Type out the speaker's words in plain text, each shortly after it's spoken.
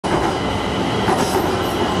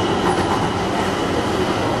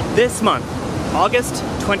This month, August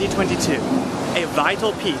 2022, a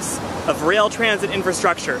vital piece of rail transit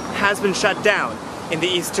infrastructure has been shut down in the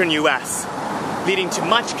eastern US, leading to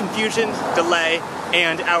much confusion, delay,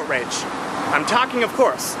 and outrage. I'm talking, of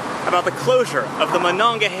course, about the closure of the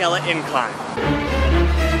Monongahela Incline.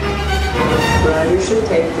 Riders should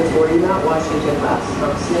take the 40 Mount Washington bus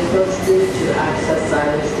from Smithfield Street to access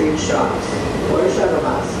Silent Street shops, or a shuttle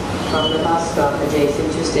bus from the bus stop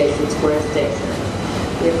adjacent to Station Square Station.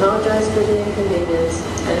 We apologize for the inconvenience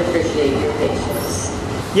and appreciate your patience.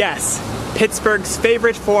 Yes, Pittsburgh's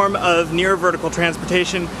favorite form of near vertical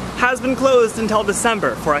transportation has been closed until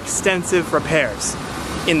December for extensive repairs.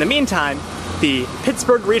 In the meantime, the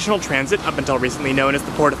Pittsburgh Regional Transit, up until recently known as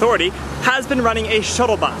the Port Authority, has been running a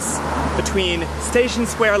shuttle bus between Station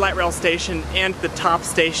Square Light Rail Station and the top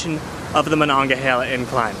station of the Monongahela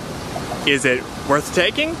Incline. Is it worth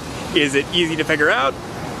taking? Is it easy to figure out?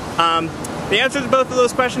 The answer to both of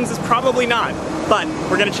those questions is probably not, but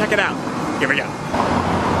we're gonna check it out. Here we go.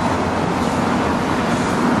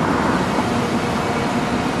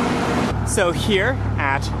 So here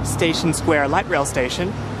at Station Square Light Rail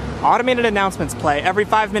Station, automated announcements play every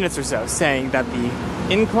 5 minutes or so saying that the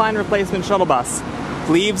incline replacement shuttle bus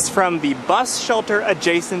leaves from the bus shelter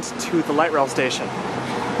adjacent to the light rail station.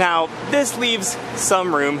 Now, this leaves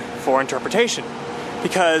some room for interpretation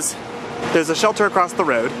because there's a shelter across the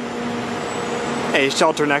road, a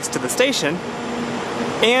shelter next to the station,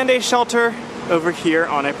 and a shelter over here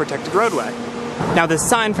on a protected roadway. Now, this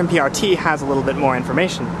sign from PRT has a little bit more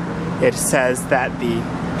information. It says that the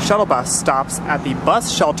shuttle bus stops at the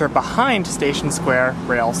bus shelter behind Station Square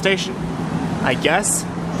Rail Station. I guess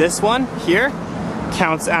this one here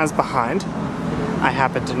counts as behind. I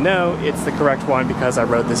happen to know it's the correct one because I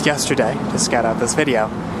wrote this yesterday to scout out this video,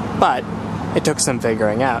 but it took some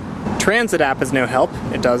figuring out. Transit app is no help.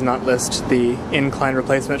 It does not list the incline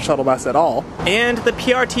replacement shuttle bus at all. And the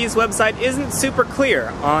PRT's website isn't super clear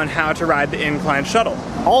on how to ride the incline shuttle.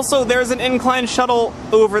 Also, there's an incline shuttle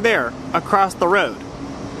over there across the road.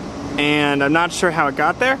 And I'm not sure how it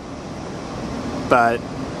got there, but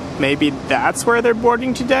maybe that's where they're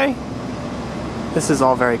boarding today? This is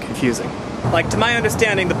all very confusing. Like, to my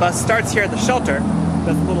understanding, the bus starts here at the shelter,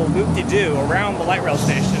 does a little loop-de-doo around the light rail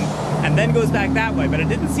station, and then goes back that way, but I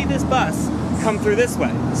didn't see this bus come through this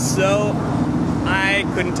way, so I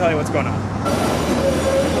couldn't tell you what's going on.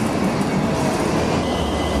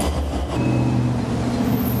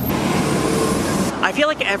 I feel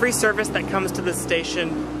like every service that comes to this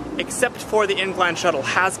station, except for the incline shuttle,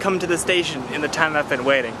 has come to the station in the time I've been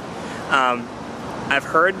waiting. I've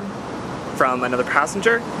heard from another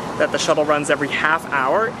passenger that the shuttle runs every half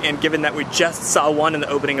hour, and given that we just saw one in the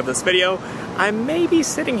opening of this video, I may be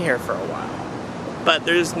sitting here for a while. But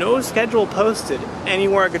there's no schedule posted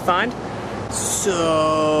anywhere I could find,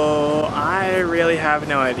 so I really have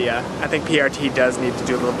no idea. I think PRT does need to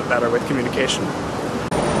do a little bit better with communication.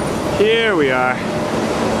 Here we are.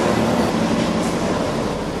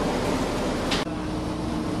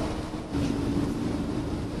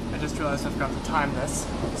 I just realized I forgot to time this,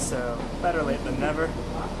 so better late than never.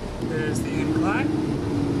 There's the incline.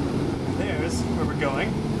 There's where we're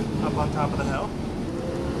going, up on top of the hill.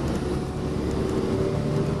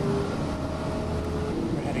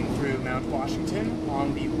 We're heading through Mount Washington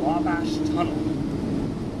on the Wabash Tunnel.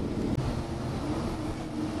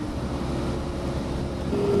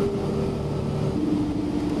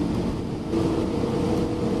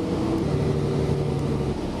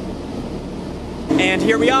 And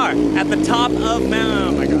here we are at the top of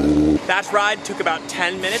Mount. Oh my god. That ride took about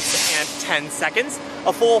 10 minutes and 10 seconds,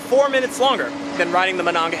 a full 4 minutes longer than riding the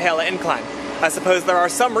Monongahela Incline. I suppose there are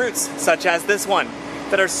some routes, such as this one,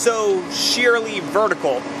 that are so sheerly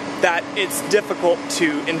vertical that it's difficult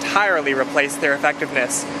to entirely replace their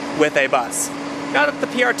effectiveness with a bus. Not that the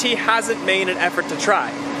PRT hasn't made an effort to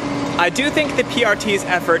try. I do think the PRT's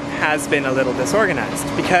effort has been a little disorganized,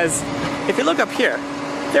 because if you look up here,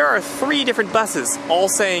 there are 3 different buses all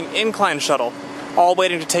saying incline shuttle, all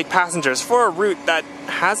waiting to take passengers for a route that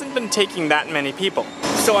hasn't been taking that many people.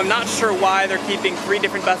 So I'm not sure why they're keeping 3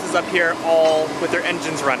 different buses up here all with their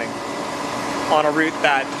engines running on a route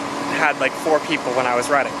that had like 4 people when I was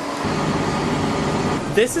riding.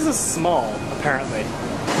 This is a small, apparently.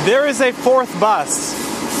 There is a 4th bus.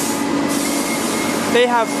 They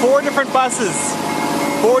have 4 different buses,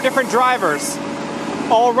 4 different drivers,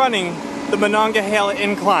 all running the Monongahela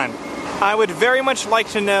Incline. I would very much like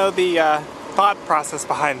to know the thought process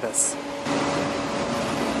behind this.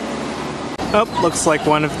 Oh, looks like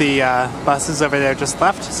one of the buses over there just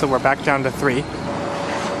left, so we're back down to 3.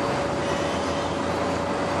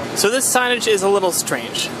 So this signage is a little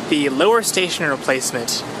strange. The lower station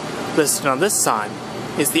replacement listed on this sign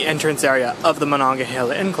is the entrance area of the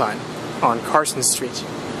Monongahela Incline on Carson Street.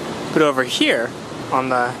 But over here, on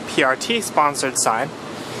the PRT sponsored sign,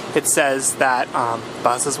 it says that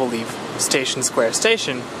buses will leave Station Square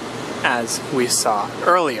Station, as we saw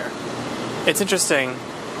earlier. It's interesting,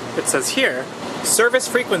 it says here, service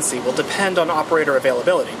frequency will depend on operator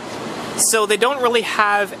availability. So they don't really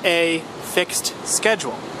have a fixed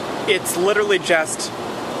schedule. It's literally just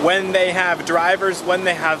when they have drivers, when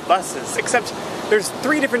they have buses. Except there's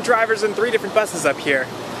 3 different drivers and 3 different buses up here,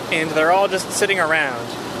 and they're all just sitting around.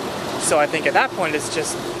 So I think at that point it's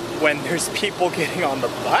just when there's people getting on the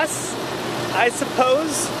bus, I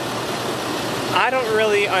suppose? I don't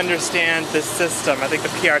really understand this system. I think the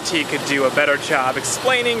PRT could do a better job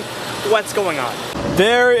explaining what's going on.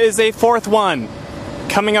 There is a 4th one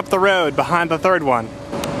coming up the road behind the 3rd one.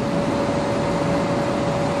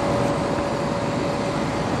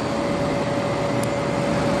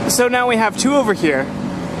 So now we have 2 over here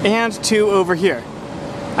and 2 over here.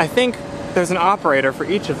 I think there's an operator for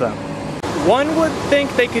each of them. One would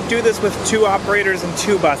think they could do this with 2 operators and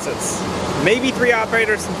 2 buses. Maybe 3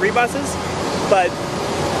 operators and 3 buses, but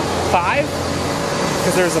 5?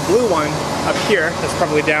 Because there's a blue one up here that's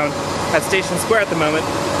probably down at Station Square at the moment.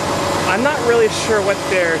 I'm not really sure what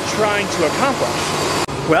they're trying to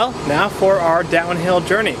accomplish. Well, now for our downhill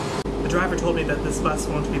journey. The driver told me that this bus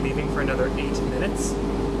won't be leaving for another 8 minutes.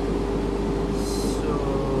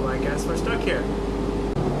 So I guess we're stuck here.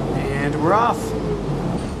 And we're off.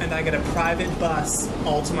 And I get a private bus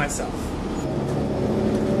all to myself.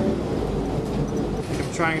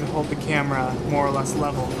 I'm trying to hold the camera more or less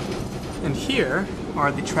level. And here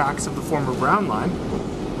are the tracks of the former Brown Line.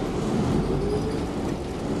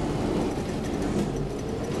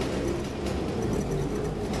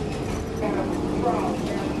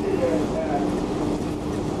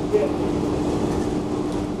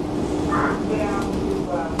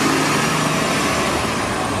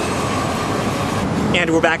 And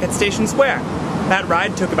we're back at Station Square. That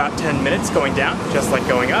ride took about 10 minutes going down, just like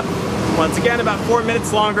going up. Once again, about 4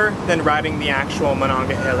 minutes longer than riding the actual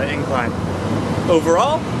Monongahela Incline.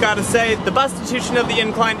 Overall, gotta say, the bus destitution of the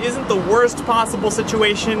incline isn't the worst possible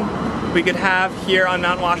situation we could have here on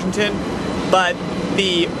Mount Washington, but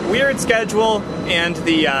the weird schedule and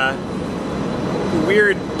the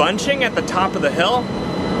weird bunching at the top of the hill,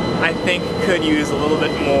 I think could use a little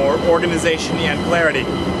bit more organization and clarity.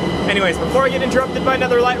 Anyways, before I get interrupted by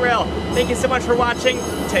another light rail, thank you so much for watching.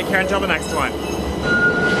 Take care until the next one.